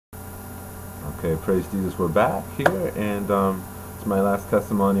Okay, praise Jesus. We're back here, and it's my last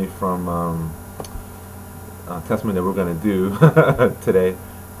testimony from testimony that we're going to do today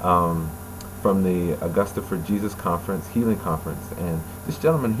from the Augusta for Jesus conference, healing conference. And this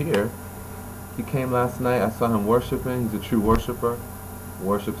gentleman here, he came last night. I saw him worshiping. He's a true worshiper,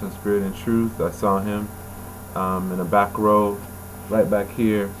 worships in spirit and truth. I saw him in a back row, right back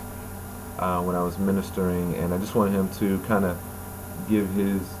here, when I was ministering, and I just wanted him to kind of give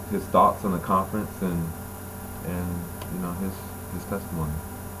his thoughts on the conference and you know his testimony.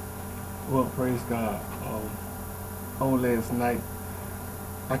 Well, praise God. On last night,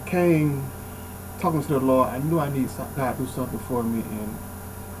 I came talking to the Lord. I knew I needed God to do something for me, and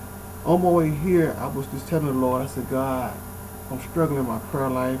on my way here, I was just telling the Lord, I said, God, I'm struggling in my prayer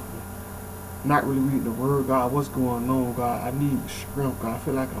life, not really reading the Word. God, what's going on? God, I need strength. God, I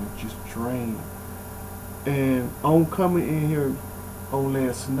feel like I'm just drained. And on coming in here on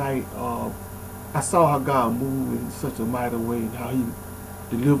last night, I saw how God moved in such a mighty way and how He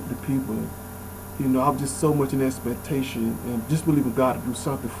delivered the people. And, you know, I was just so much in expectation and just believing God to do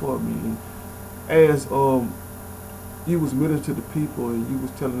something for me. And as you was ministering to the people and you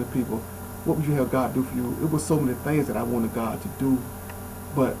was telling the people, what would you have God do for you? It was so many things that I wanted God to do,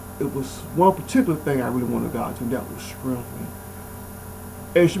 but it was one particular thing I really wanted God to do, and that was strength. And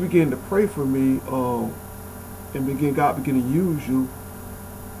as you began to pray for me, and God began to use you,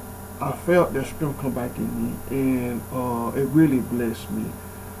 I felt that strength come back in me, and it really blessed me.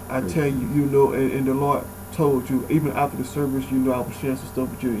 I tell you, you know, and the Lord told you, even after the service, you know, I was sharing some stuff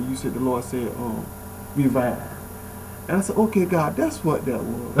with you, and you said, the Lord said, revive. And I said, okay, God, that's what that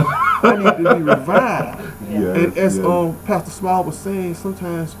was. I need to be revived. Yes, and as yes. Pastor Small was saying,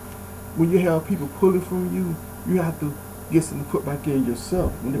 sometimes when you have people pulling from you, you have to get something put back in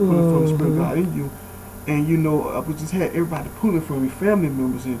yourself. When they're pulling from the Spirit of God in you. And you know, I was just had everybody pulling from me, family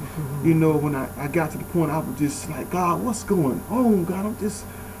members, and you know, when I got to the point, I was just like, God, what's going on? God,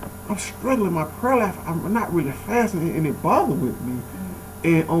 I'm struggling in my prayer life. I'm not really fasting, and it bothered with me.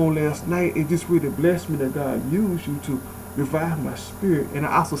 And on last night, it just really blessed me that God used you to revive my spirit, and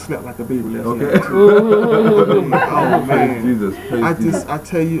I also slept like a baby last night too. Oh man, Jesus, I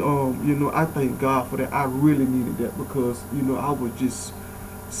tell you, you know, I thank God for that. I really needed that because you know I was just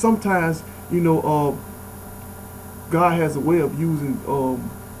sometimes, you know, God has a way of using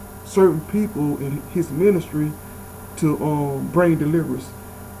certain people in His ministry to bring deliverance,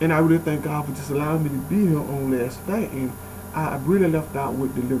 and I really thank God for just allowing me to be here on last night. And I really left out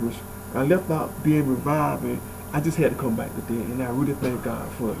with deliverance. I left out being revived, and I just had to come back today. And I really thank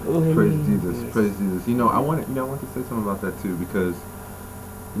God for it. Praise Jesus, yes. praise Jesus. You know, I want to say something about that too, because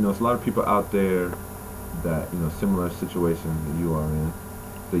you know, there's a lot of people out there that you know similar situation that you are in,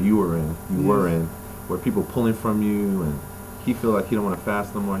 that you were in, where people pulling from you, and he feel like he don't want to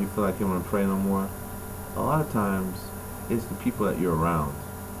fast no more. He feel like he don't want to pray no more. A lot of times, it's the people that you're around.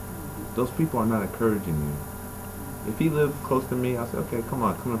 Those people are not encouraging you. If he lived close to me, I'll say, okay, come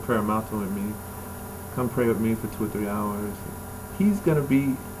on, come to Prayer Mountain with me. Come pray with me for 2 or 3 hours.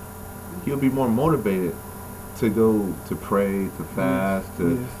 He'll be more motivated to go to pray, to fast,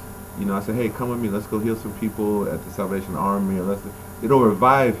 to, you know, I say, hey, come with me, let's go heal some people at the Salvation Army, or it'll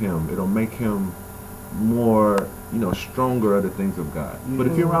revive him. It'll make him more, you know, stronger at the things of God. But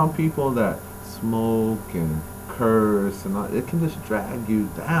if you're around people that smoke and curse and all, it can just drag you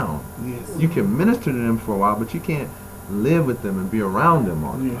down. You can minister to them for a while, but you can't live with them and be around them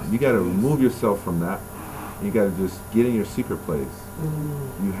all the time. You got to remove yourself from that. You got to just get in your secret place.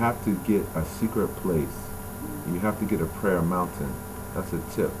 You have to get a secret place. You have to get a prayer mountain. That's a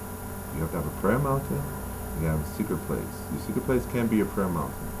tip. You have to have a prayer mountain. You have a secret place. Your secret place can be your prayer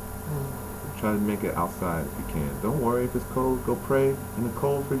mountain. Try to make it outside if you can. Don't worry if it's cold. Go pray in the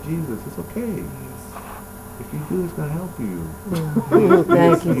cold for Jesus. It's okay. If you do, it's going to help you.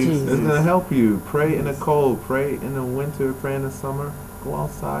 Thank you, Jesus. It's going to help you. Pray in the cold. Pray in the winter. Pray in the summer. Go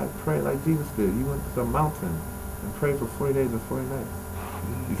outside. Pray like Jesus did. He went to the mountain and prayed for 40 days and 40 nights.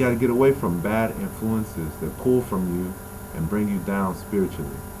 You got to get away from bad influences that pull from you and bring you down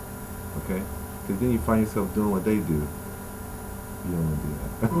spiritually. Okay? Because then you find yourself doing what they do. You don't want to do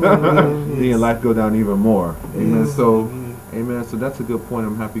that. Then your life go down even more. Amen. So, amen. So that's a good point.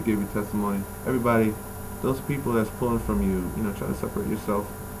 I'm happy to give you testimony. Everybody, those people that's pulling from you, you know, try to separate yourself.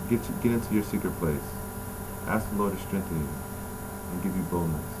 Get into your secret place. Ask the Lord to strengthen you and give you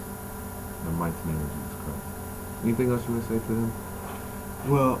boldness. In the mighty name of Jesus Christ. Anything else you want to say to them?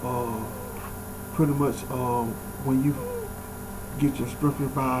 Well, pretty much when you get your strength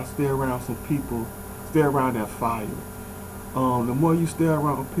revived, stay around some people, stay around that fire. The more you stay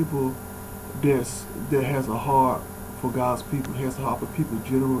around people that has a heart for God's people, has a heart for people in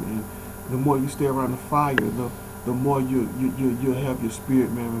general, and The more you stay around the fire, the more you'll have your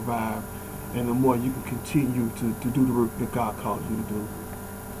spirit man revived, and the more you can continue to do the work that God called you to do.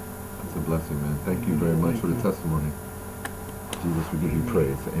 That's a blessing, man. Thank you very much for the testimony. Jesus, we give you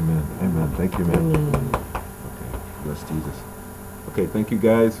praise. Amen. Amen. Thank you, man. Okay. Bless Jesus. Okay, thank you,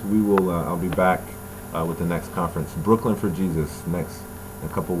 guys. We will. I'll be back with the next conference, Brooklyn for Jesus, next in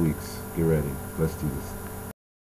a couple weeks. Get ready. Bless Jesus.